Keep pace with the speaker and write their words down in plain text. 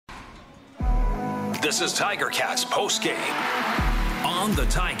This is Tiger Cats postgame on the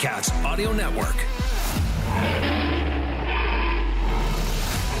Ticats Audio Network.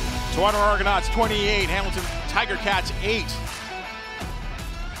 Toronto Argonauts 28, Hamilton Tiger Cats 8.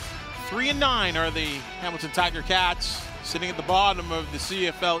 3-9 are the Hamilton Tiger Cats, sitting at the bottom of the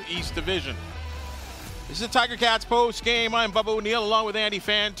CFL East Division. This is the Tiger Cats post game. I'm Bubba O'Neill along with Andy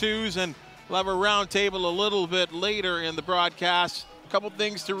Fantuz, and we'll have a roundtable a little bit later in the broadcast. A couple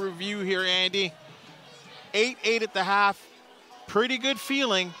things to review here, Andy. 8-8 at the half. Pretty good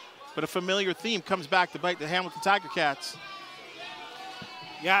feeling, but a familiar theme comes back to bite the Hamilton Tiger Cats.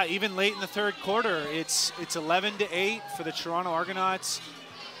 Yeah, even late in the third quarter, it's 11-8 for the Toronto Argonauts.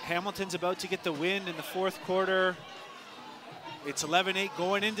 Hamilton's about to get the win in the fourth quarter. It's 11-8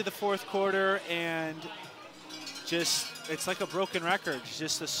 going into the fourth quarter, and just, it's like a broken record. It's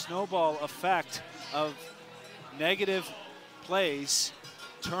just a snowball effect of negative plays,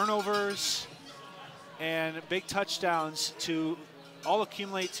 turnovers, and big touchdowns to all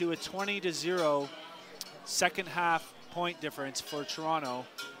accumulate to a 20-0 second half point difference for Toronto,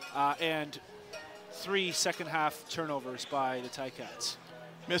 and 3 second half turnovers by the Ticats.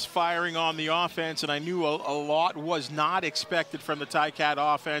 Misfiring on the offense, and I knew a lot was not expected from the Ticat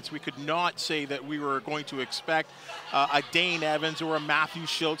offense. We could not say that we were going to expect a Dane Evans or a Matthew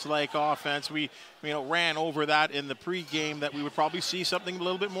Schultz-like offense. We ran over that in the pregame, that we would probably see something a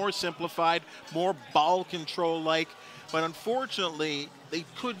little bit more simplified, more ball control-like. But unfortunately, they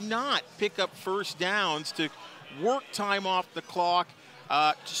could not pick up first downs to work time off the clock,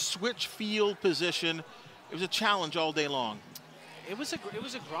 to switch field position. It was a challenge all day long. It was a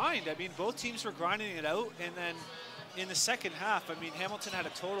grind. I mean, both teams were grinding it out, and then in the second half, I mean, Hamilton had a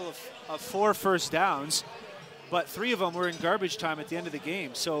total of 4 first downs, but 3 of them were in garbage time at the end of the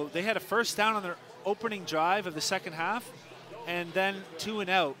game. So they had a first down on their opening drive of the second half, and then 2 and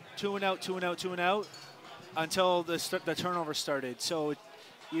out until the turnover started. So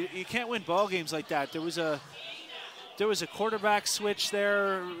you can't win ball games like that. There was a quarterback switch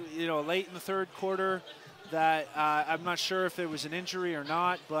there, late in the third quarter, that I'm not sure if there was an injury or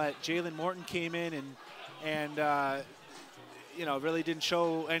not, but Jalen Morton came in and really didn't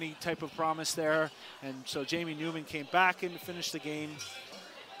show any type of promise there. And so Jamie Newman came back in to finish the game.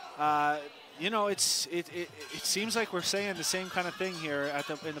 It seems like we're saying the same kind of thing here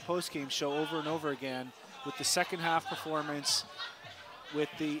in the post-game show over and over again with the second half performance, with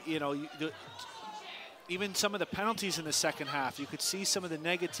even some of the penalties in the second half. You could see some of the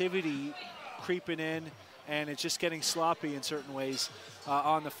negativity creeping in, and it's just getting sloppy in certain ways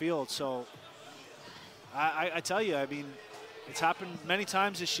on the field. So I tell you, I mean, it's happened many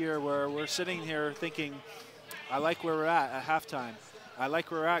times this year where we're sitting here thinking, I like where we're at halftime. I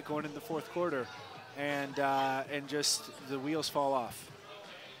like where we're at going into the fourth quarter, and just the wheels fall off.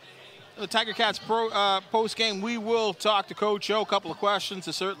 The Tiger Cats post-game, we will talk to Coach O. A couple of questions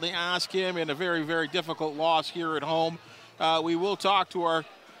to certainly ask him in a very, very difficult loss here at home. We will talk to a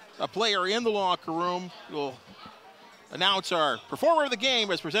player in the locker room. We'll announce our performer of the game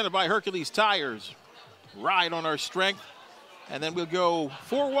as presented by Hercules Tires. Ride on our strength. And then we'll go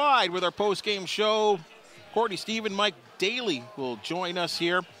 4 wide with our post-game show. Courtney, Stephen, Mike Daly will join us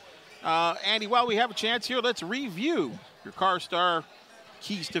here. Andy, while we have a chance here, let's review your CarStar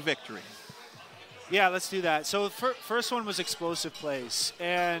keys to victory. Yeah, let's do that. So the first one was explosive plays,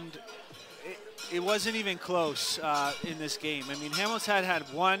 and it wasn't even close in this game. I mean, Hamilton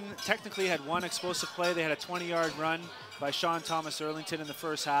technically had one explosive play. They had a 20-yard run by Sean Thomas Erlington in the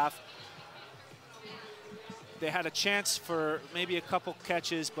first half. They had a chance for maybe a couple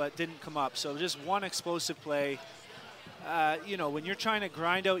catches, but didn't come up. So just one explosive play. When you're trying to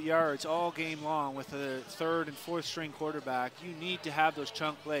grind out yards all game long with a third and fourth string quarterback, you need to have those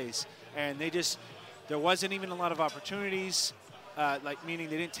chunk plays. And there wasn't even a lot of opportunities. Meaning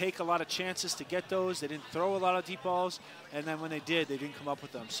they didn't take a lot of chances to get those. They didn't throw a lot of deep balls, and then when they did, they didn't come up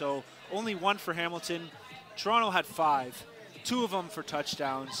with them. So only 1 for Hamilton. Toronto had 5, 2 of them for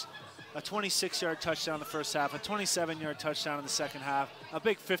touchdowns, a 26-yard touchdown in the first half, a 27-yard touchdown in the second half, a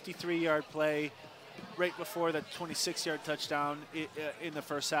big 53-yard play right before the 26-yard touchdown in the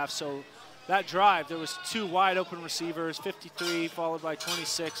first half. So that drive, there was 2 wide open receivers, 53 followed by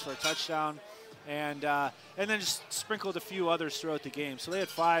 26 for a touchdown. And then just sprinkled a few others throughout the game. So they had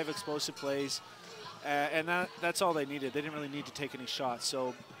 5 explosive plays, and that's all they needed. They didn't really need to take any shots.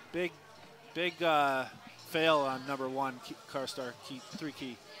 So big fail on number 1, CarStar 3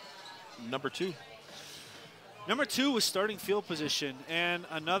 key. Number 2. Number 2 was starting field position, and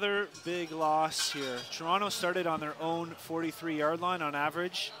another big loss here. Toronto started on their own 43-yard line on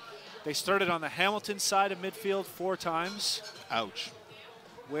average. They started on the Hamilton side of midfield 4 times. Ouch.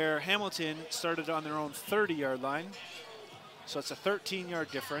 where Hamilton started on their own 30-yard line. So it's a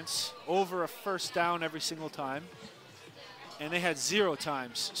 13-yard difference, over a first down every single time. And they had 0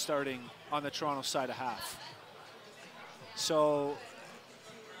 times starting on the Toronto side of half. So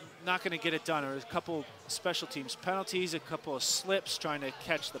not going to get it done. There was a couple special teams penalties, a couple of slips trying to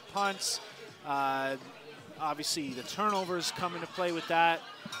catch the punts. Obviously, the turnovers come into play with that,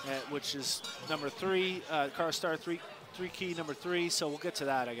 which is number 3, car star 3 key number 3. So we'll get to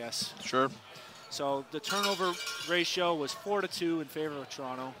that, I guess. Sure. So the turnover ratio was 4-2 in favor of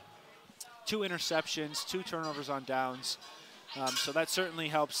Toronto. 2 interceptions, 2 turnovers on downs. So that certainly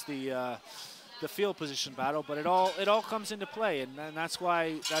helps the field position battle, but it all comes into play, and that's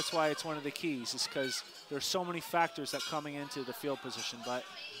why it's one of the keys, is because there's so many factors that coming into the field position. But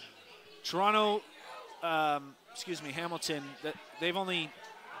Toronto, Hamilton, they've only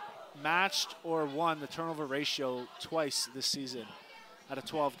matched or won the turnover ratio twice this season out of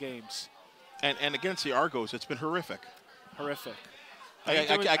 12 games. And against the Argos, it's been horrific. Horrific. I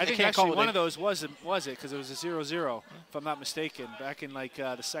think can't actually call it one of those was it, because it was a 0-0, if I'm not mistaken, back in like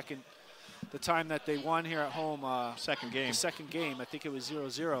the time that they won here at home. Second game. The second game, I think it was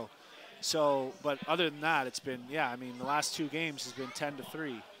 0-0. So, but other than that, it's been, the last 2 games has been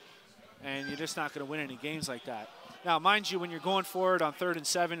 10-3. And you're just not going to win any games like that. Now, mind you, when you're going forward on 3rd and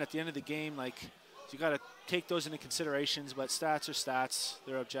 7 at the end of the game, you got to take those into considerations, but stats are stats.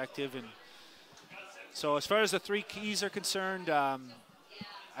 They're objective. And so as far as the 3 keys are concerned, I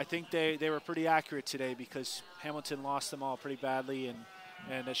think they were pretty accurate today, because Hamilton lost them all pretty badly, and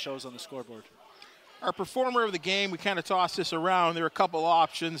it shows on the scoreboard. Our performer of the game, we kind of tossed this around. There are a couple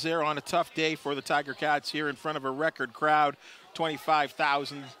options there on a tough day for the Tiger Cats here in front of a record crowd,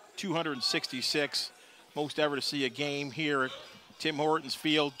 25,266, most ever to see a game here at Tim Hortons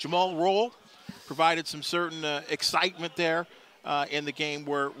Field. Jumal Rolle provided some certain excitement there in the game,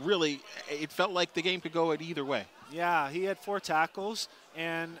 where really it felt like the game could go either way. Yeah, he had 4 tackles,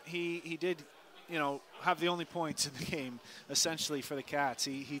 and he did, have the only points in the game, essentially, for the Cats.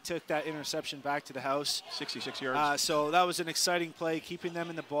 He took that interception back to the house. 66 yards. So that was an exciting play, keeping them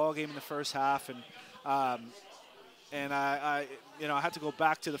in the ball game in the first half. And I had to go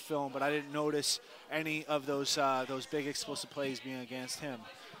back to the film, but I didn't notice any of those big explosive plays being against him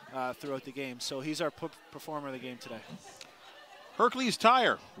throughout the game. So he's our performer of the game today. Hercules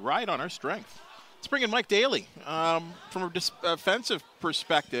Tire, right on our strength. Let's bring in Mike Daly from a defensive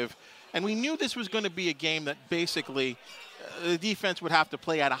perspective. And we knew this was going to be a game that basically the defense would have to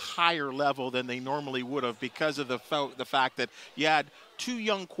play at a higher level than they normally would have, because of the fact that you had 2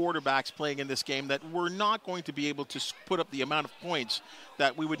 young quarterbacks playing in this game that were not going to be able to put up the amount of points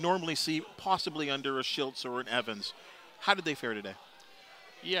that we would normally see possibly under a Schultz or an Evans. How did they fare today?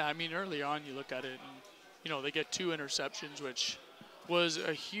 Yeah, early on you look at it and, they get 2 interceptions, which was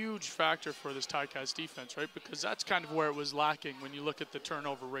a huge factor for this Ticats defense, right? Because that's kind of where it was lacking when you look at the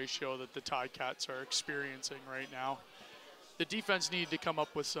turnover ratio that the Ticats are experiencing right now. The defense needed to come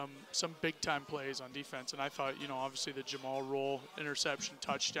up with some big-time plays on defense, and I thought, obviously the Jumal Rolle interception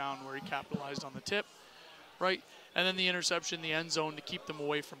touchdown where he capitalized on the tip, right? And then the interception in the end zone to keep them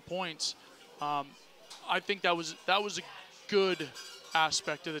away from points. I think that was a good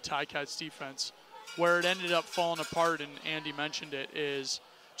aspect of the Ticats defense. Where it ended up falling apart, and Andy mentioned it, is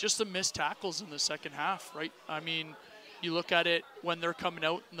just the missed tackles in the second half, right? You look at it when they're coming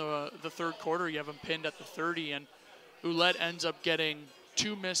out in the third quarter, you have them pinned at the 30, and Ouellette ends up getting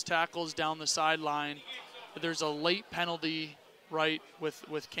 2 missed tackles down the sideline. There's a late penalty, right,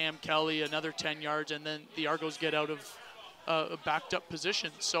 with Cam Kelly, another 10 yards, and then the Argos get out of a backed-up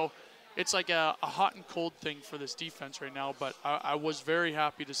position. So it's like a hot and cold thing for this defense right now, but I was very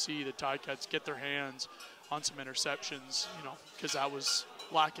happy to see the Ticats get their hands on some interceptions, because that was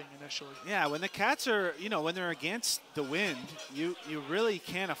lacking initially. Yeah, when the Cats are, when they're against the wind, you really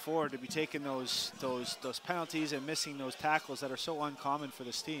can't afford to be taking those penalties and missing those tackles that are so uncommon for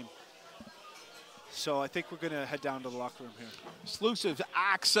this team. So I think we're going to head down to the locker room here. Exclusive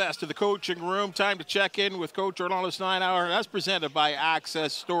access to the coaching room. Time to check in with Coach Orlando's 9 Hour. That's presented by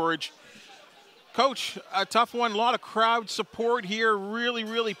Access Storage. Coach, a tough one. A lot of crowd support here. Really,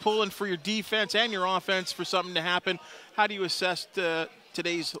 really pulling for your defense and your offense for something to happen. How do you assess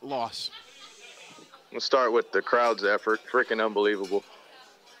today's loss? We'll start with the crowd's effort. Freaking unbelievable.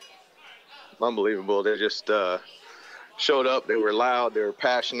 Unbelievable. They just showed up. They were loud. They were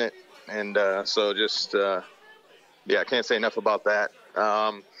passionate. And so just, I can't say enough about that.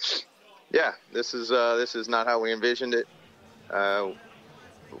 This is not how we envisioned it.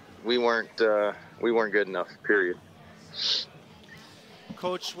 We weren't good enough, period.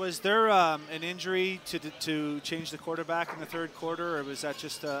 Coach, was there an injury to change the quarterback in the third quarter, or was that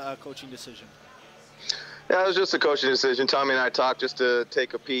just a coaching decision? Yeah, it was just a coaching decision. Tommy and I talked just to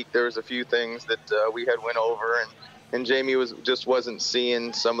take a peek. There was a few things that we had went over, and Jamie wasn't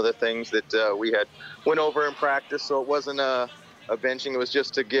seeing some of the things that we had went over in practice. So it wasn't a benching. It was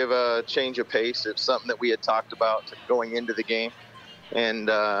just to give a change of pace. It's something that we had talked about going into the game, and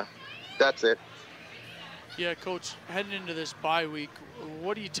that's it. Yeah, Coach, heading into this bye week,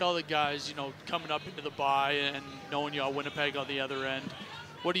 what do you tell the guys, coming up into the bye and knowing you got Winnipeg on the other end?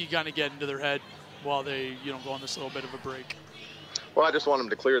 What do you kind of get into their head while they, go on this little bit of a break? Well, I just want them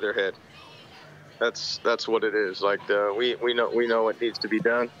to clear their head. That's what it is. Like we know what needs to be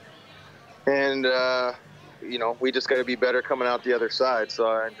done, and we just got to be better coming out the other side. So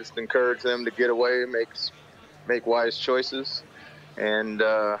I just encourage them to get away, make wise choices, and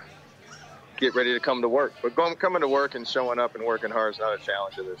get ready to come to work. But coming to work and showing up and working hard is not a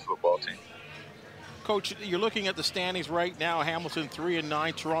challenge of this football team. Coach, you're looking at the standings right now. Hamilton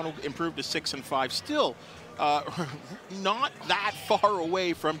 3-9, Toronto improved to 6-5. Still not that far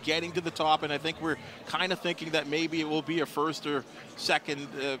away from getting to the top, and I think we're kind of thinking that maybe it will be a first or second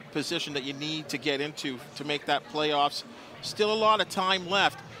position that you need to get into to make that playoffs. Still a lot of time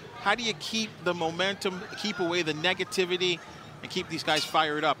left. How do you keep the momentum, keep away the negativity, and keep these guys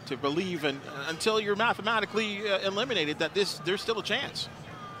fired up to believe until you're mathematically eliminated that there's still a chance?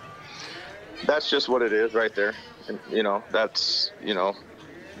 That's just what it is right there. And,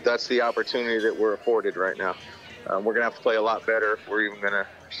 that's the opportunity that we're afforded right now. We're going to have to play a lot better if we're even going to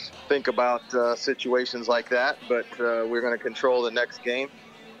think about situations like that. But we're going to control the next game,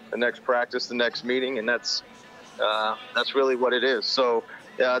 the next practice, the next meeting, and that's really what it is. So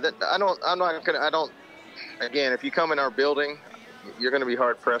again, if you come in our building, you're going to be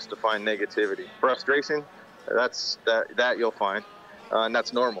hard pressed to find negativity. Frustration, that you'll find, and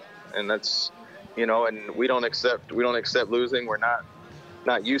that's normal. And that's, and we don't accept losing. We're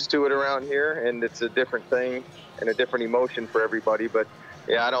not used to it around here, and it's a different thing and a different emotion for everybody. But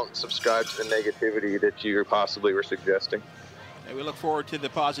yeah, I don't subscribe to the negativity that you possibly were suggesting. And we look forward to the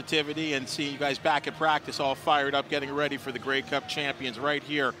positivity and seeing you guys back at practice, all fired up, getting ready for the Grey Cup champions right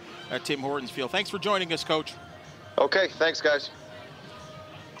here at Tim Hortons Field. Thanks for joining us, Coach. Okay, thanks, guys.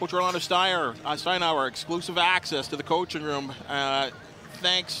 Coach Orlando Steinauer, exclusive access to the coaching room.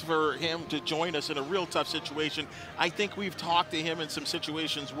 Thanks for him to join us in a real tough situation. I think we've talked to him in some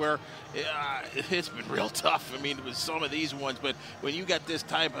situations where it's been real tough. I mean, it was some of these ones, but when you got this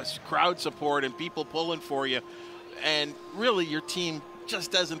type of crowd support and people pulling for you, and really your team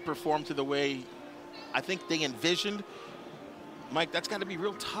just doesn't perform to the way I think they envisioned, Mike, that's got to be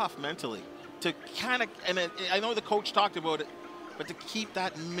real tough mentally to kind of, and I know the coach talked about it, but to keep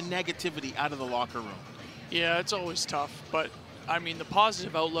that negativity out of the locker room. Yeah, it's always tough, but I mean, the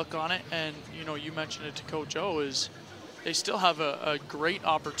positive outlook on it, and you mentioned it to Coach O, is they still have a great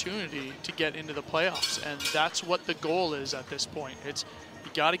opportunity to get into the playoffs, and that's what the goal is at this point. It's you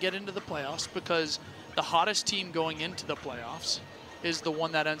got to get into the playoffs because the hottest team going into the playoffs is the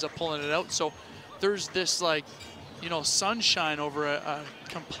one that ends up pulling it out. So there's this sunshine over a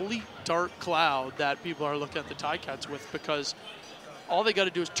complete dark cloud that people are looking at the Ticats with, because all they got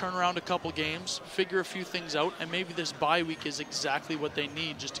to do is turn around a couple games, figure a few things out, and maybe this bye week is exactly what they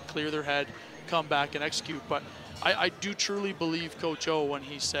need just to clear their head, come back and execute. But I do truly believe Coach O when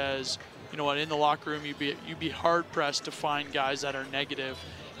he says, in the locker room you'd be hard pressed to find guys that are negative,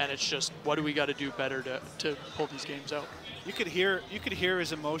 and it's just what do we got to do better to pull these games out. You could hear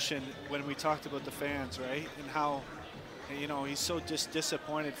his emotion when we talked about the fans, right? And how he's so just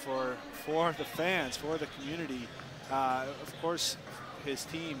disappointed for the fans, for the community, of course his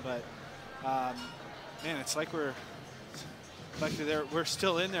team, but man, it's like we're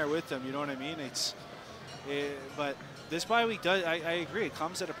still in there with them, you know what I mean? But this bye week does, I agree, it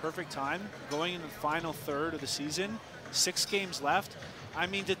comes at a perfect time, going in the final third of the season, 6 games left. I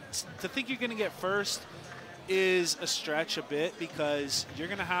mean, to think you're going to get first is a stretch a bit, because you're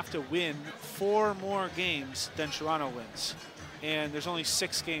going to have to win 4 more games than Toronto wins, and there's only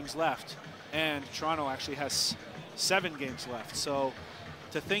 6 games left, and Toronto actually has 7 games left. So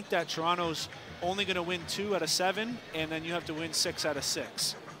to think that Toronto's only going to win 2 out of 7, and then you have to win 6 out of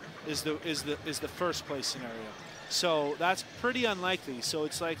 6 is the first place scenario. So that's pretty unlikely. So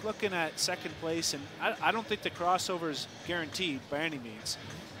it's like looking at second place, and I don't think the crossover is guaranteed by any means.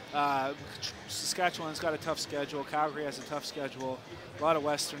 Saskatchewan's got a tough schedule. Calgary has a tough schedule. A lot of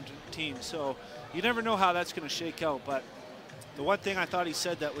Western teams. So you never know how that's going to shake out. But the one thing I thought he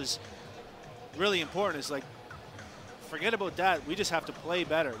said that was really important is, like, forget about that. We just have to play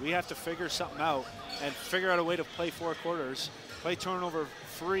better. We have to figure something out and figure out a way to play 4 quarters play turnover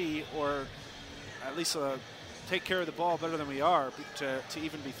free, or at least take care of the ball better than we are to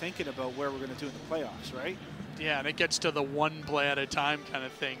even be thinking about where we're going to do in the playoffs, right? Yeah, and it gets to the one play at a time kind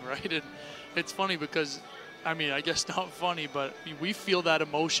of thing, right? And it's funny because, I mean, I guess not funny, but we feel that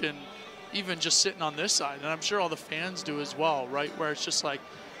emotion even just sitting on this side, and I'm sure all the fans do as well, right? Where it's just like,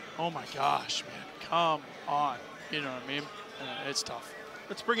 oh my gosh, man, come on. You know what I mean? It's tough.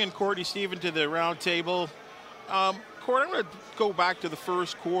 Let's bring in Courtney Stephen to the round table. Court, I'm going to go back to the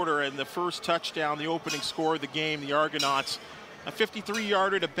first quarter and the first touchdown, the opening score of the game, the Argonauts. A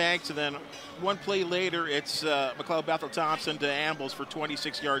 53-yarder to Banks, and then one play later, it's McLeod Bethel-Thompson to Ambles for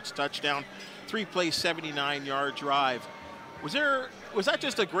 26 yards touchdown. 3-play, 79-yard drive. Was that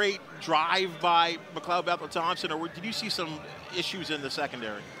just a great drive by McLeod Bethel-Thompson, or did you see some issues in the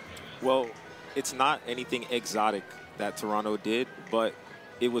secondary? Well, it's not anything exotic that Toronto did, but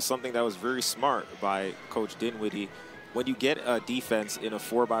it was something that was very smart by Coach Dinwiddie. When you get a defense in a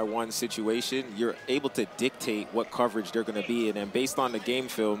 4-by-1 situation, you're able to dictate what coverage they're going to be in. And based on the game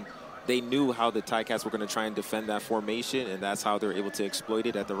film, they knew how the Ticats were going to try and defend that formation, and that's how they're able to exploit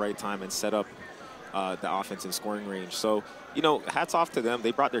it at the right time and set up the offense in scoring range. So, you know, hats off to them.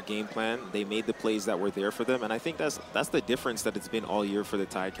 They brought their game plan. They made the plays that were there for them. And I think that's the difference that it's been all year for the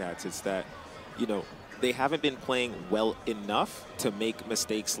Ticats. It's that, you know, they haven't been playing well enough to make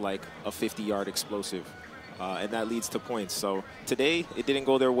mistakes like a 50-yard explosive. And that leads to points. So today, it didn't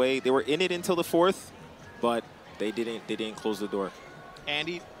go their way. They were in it until the fourth, but they didn't close the door.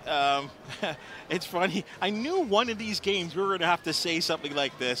 Andy, it's funny. I knew one of these games we were going to have to say something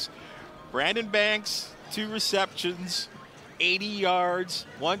like this. Brandon Banks, 2 receptions, 80 yards,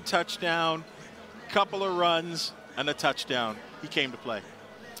 1 touchdown, couple of runs, and a touchdown. He came to play.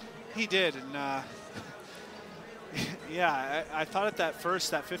 He did, and yeah, I thought at that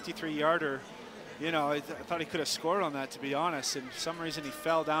 53-yarder, you know, I thought he could have scored on that, to be honest, and for some reason he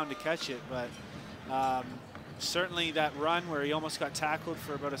fell down to catch it, but certainly that run where he almost got tackled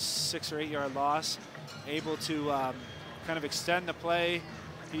for about a 6 or 8 yard loss, able to kind of extend the play.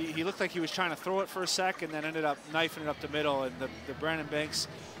 He looked like he was trying to throw it for a sec and then ended up knifing it up the middle, and the Brandon Banks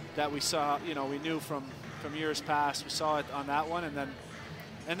that we saw, you know, we knew from years past, we saw it on that one,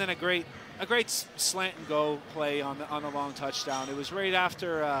 and then a great slant and go play on the long touchdown. It was right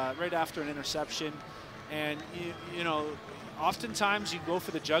after an interception, and you know, oftentimes you go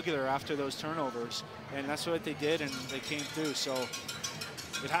for the jugular after those turnovers, and that's what they did, and they came through. So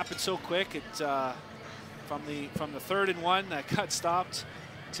it happened so quick. It from the 3rd and 1 that got stopped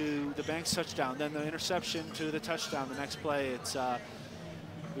to the Banks touchdown, then the interception to the touchdown the next play. It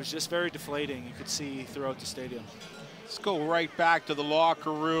was just very deflating. You could see throughout the stadium. Let's go right back to the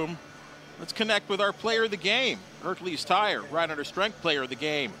locker room. Let's connect with our player of the game, Hercules Tire, right under strength player of the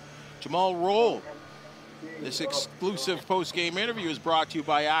game, Jumal Rolle. This exclusive post-game interview is brought to you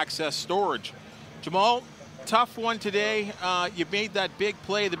by Access Storage. Jumal, tough one today. You made that big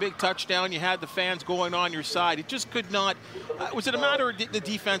play, the big touchdown. You had the fans going on your side. It just could not. Was it a matter of the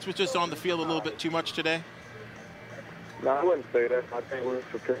defense was just on the field a little bit too much today? No, I wouldn't say that. I think we were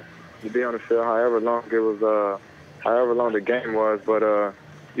prepared to be on the field however long the game was. But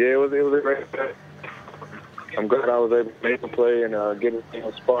yeah, it was a great play. I'm glad I was able to make a play and get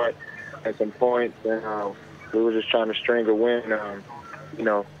a spark and some points. And we were just trying to string a win. You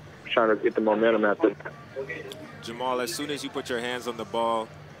know, trying to get the momentum out there. Jumal, as soon as you put your hands on the ball,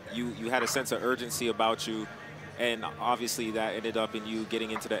 you had a sense of urgency about you, and obviously that ended up in you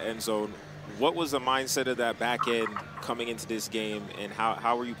getting into the end zone. What was the mindset of that back end coming into this game, and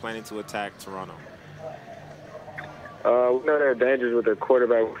how were you planning to attack Toronto? We know there are dangers with the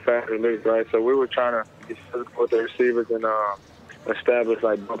quarterback with faster leads, right? So we were trying to get physical with the receivers and establish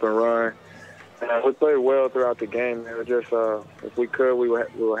like bump and run. And we played well throughout the game. It was just if we could, we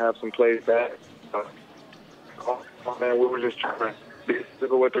would have some plays back. Man, we were just trying to be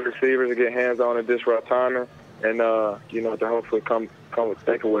physical with the receivers and get hands on and disrupt timing, and you know, to hopefully come with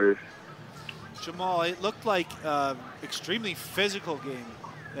takeaways. Jumal, it looked like extremely physical game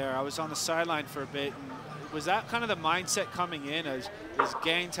there. I was on the sideline for a bit, and was that kind of the mindset coming in as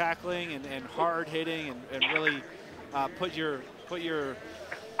gang tackling and hard hitting and really put your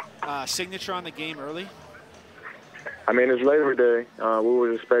signature on the game early? I mean, it's Labor Day. We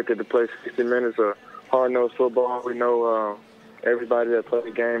were expected to play 60 minutes of hard-nosed football. We know everybody that played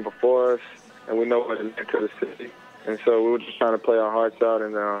the game before us, and we know what it meant to the city. And so we were just trying to play our hearts out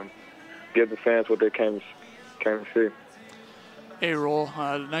and give the fans what they came to see. Hey, Roll,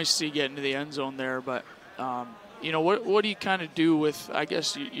 nice to see you get into the end zone there, but you know, what do you kind of do with, I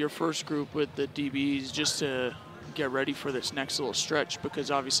guess, your first group with the DBs just to get ready for this next little stretch,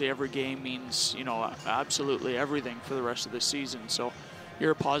 because obviously every game means, you know, absolutely everything for the rest of the season. So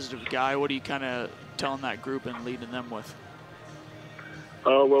you're a positive guy. What are you kind of telling that group and leading them with?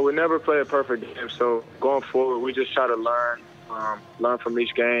 Well, we never play a perfect game, so going forward, we just try to learn from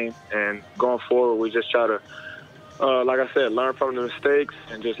each game, and going forward, we just try to, like I said, learn from the mistakes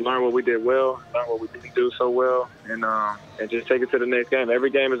and just learn what we did well, learn what we didn't do so well, and just take it to the next game.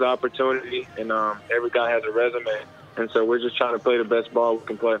 Every game is an opportunity, and every guy has a resume, and so we're just trying to play the best ball we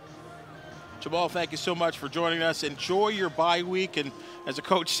can play. Jumal, thank you so much for joining us. Enjoy your bye week, and as the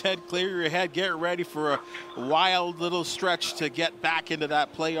coach said, clear your head, get ready for a wild little stretch to get back into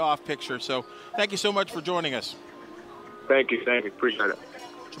that playoff picture. So thank you so much for joining us. Thank you. Appreciate it.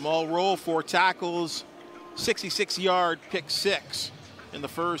 Jumal Rolle, 4 tackles, 66-yard pick 6 in the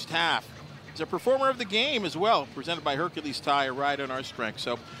first half. He's a performer of the game as well, presented by Hercules Tire, right on our strength.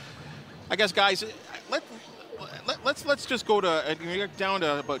 So I guess, guys, let's just go to, we're down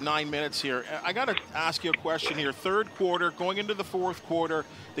to about 9 minutes here. I got to ask you a question here. Third quarter, going into the fourth quarter,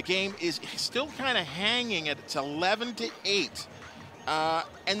 the game is still kind of hanging at, it's 11-8.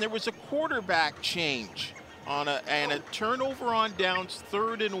 And there was a quarterback change on and a turnover on downs,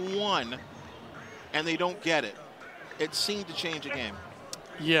 3rd and 1, and they don't get it. It seemed to change the game.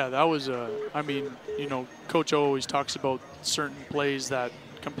 Yeah, that was I mean, you know, Coach O always talks about certain plays that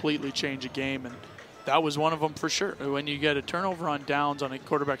completely change a game, and that was one of them for sure. When you get a turnover on downs on a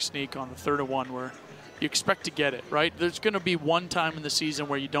quarterback sneak on the 3rd and 1 where you expect to get it, right? There's going to be one time in the season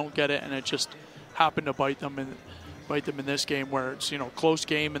where you don't get it, and it just happened to bite them in this game where it's, you know, close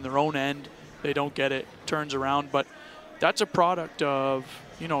game in their own end. They don't get it, turns around. But that's a product of,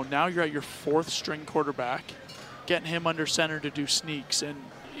 you know, now you're at your 4th string quarterback, getting him under center to do sneaks. And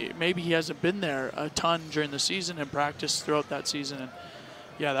maybe he hasn't been there a ton during the season and practice throughout that season. And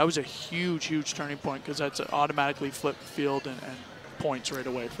yeah, that was a huge, huge turning point, because that's automatically flipped field and points right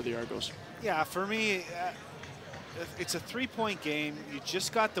away for the Argos. Yeah, for me, it's a 3-point game. You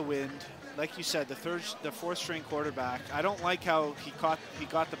just got the wind. Like you said, the 4th string quarterback. I don't like how he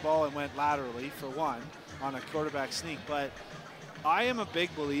got the ball and went laterally, for one, on a quarterback sneak. But I am a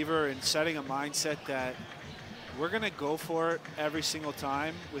big believer in setting a mindset that we're going to go for it every single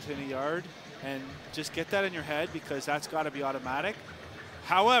time within a yard, and just get that in your head, because that's got to be automatic.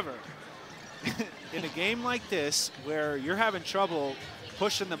 However, in a game like this where you're having trouble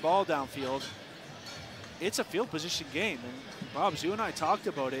pushing the ball downfield, it's a field position game. And Bobs, you and I talked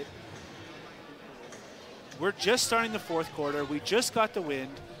about it. We're just starting the 4th quarter. We just got the wind.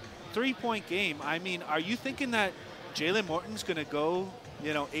 3-point game. I mean, are you thinking that Jalen Morton's going to go,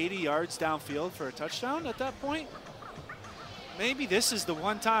 you know, 80 yards downfield for a touchdown at that point? Maybe this is the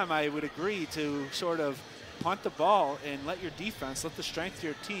one time I would agree to sort of punt the ball and let your defense, let the strength of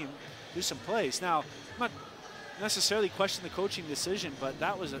your team do some plays. Now, I'm not necessarily questioning the coaching decision, but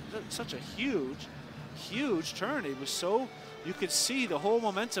that was such a huge, huge turn. It was so, you could see the whole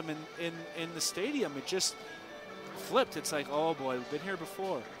momentum in the stadium. It just flipped. It's like, oh boy, we've been here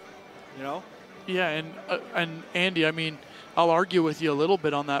before, you know? Yeah, and Andy, I mean, I'll argue with you a little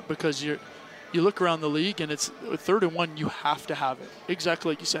bit on that, because you look around the league and it's 3rd and 1, you have to have it.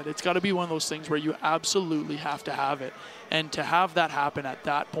 Exactly like you said. It's got to be one of those things where you absolutely have to have it. And to have that happen at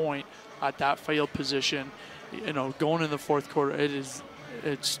that point, at that field position, you know, going in the 4th quarter,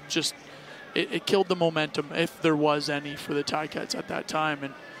 it killed the momentum, if there was any, for the Ticats at that time.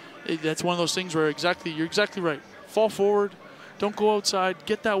 And that's one of those things where you're exactly right. Fall forward, don't go outside,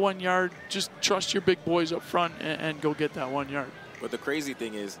 get that 1 yard, just trust your big boys up front and go get that 1 yard. But the crazy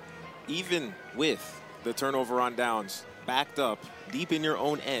thing is, even with the turnover on downs, backed up, deep in your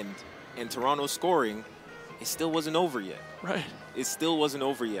own end, and Toronto scoring, it still wasn't over yet. Right. It still wasn't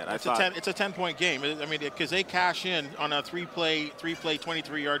over yet. It's a 10-point game. I mean, because they cash in on a three-play,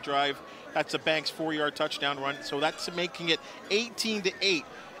 23-yard drive. That's a Banks 4-yard touchdown run. So that's making it 18-8.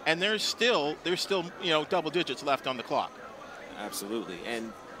 And there's still you know, double digits left on the clock. Absolutely.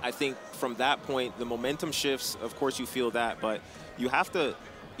 And I think from that point, the momentum shifts. Of course, you feel that, but you have to,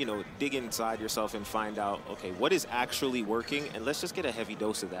 you know, dig inside yourself and find out, okay, what is actually working, and let's just get a heavy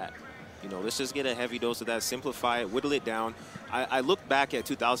dose of that. You know, let's just get a heavy dose of that, simplify it, whittle it down. I look back at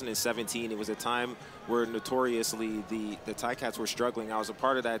 2017. It was a time where notoriously the Ticats were struggling. I was a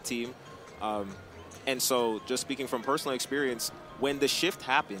part of that team. And so just speaking from personal experience, when the shift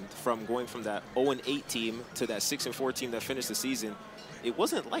happened from going from that 0-8 team to that 6-4 team that finished the season, it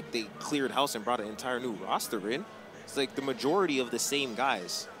wasn't like they cleared house and brought an entire new roster in. It's like the majority of the same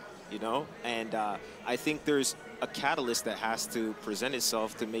guys, you know? And I think there's a catalyst that has to present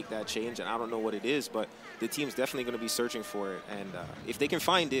itself to make that change, and I don't know what it is, but the team's definitely going to be searching for it. And if they can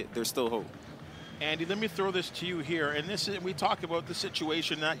find it, there's still hope. Andy, let me throw this to you here. And this is, we talked about the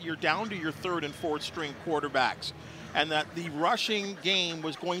situation that you're down to your third and fourth string quarterbacks, and that the rushing game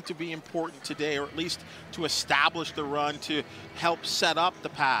was going to be important today, or at least to establish the run, to help set up the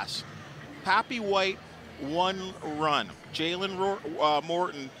pass. Pappy White, 1 run. Jalen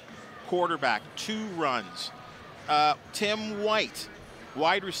Morton, quarterback, 2 runs. Tim White,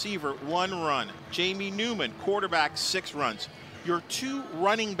 wide receiver, 1 run. Jamie Newman, quarterback, 6 runs. Your 2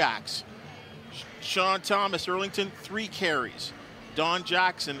 running backs, Sean Thomas Erlington, 3 carries. Don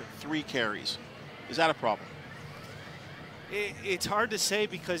Jackson, 3 carries. Is that a problem? It's hard to say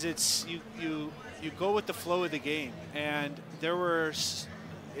because it's you go with the flow of the game, and there were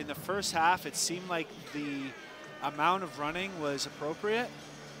in the first half it seemed like the amount of running was appropriate,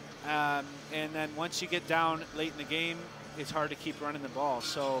 and then once you get down late in the game, it's hard to keep running the ball.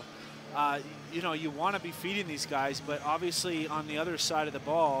 So you know, you want to be feeding these guys, but obviously on the other side of the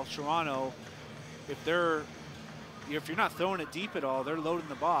ball, Toronto, if you're not throwing it deep at all, they're loading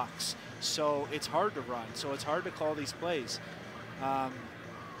the box. So it's hard to run. So it's hard to call these plays.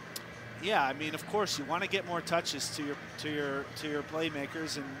 Yeah, I mean, of course, you want to get more touches to your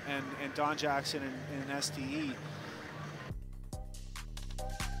playmakers and Don Jackson and STE.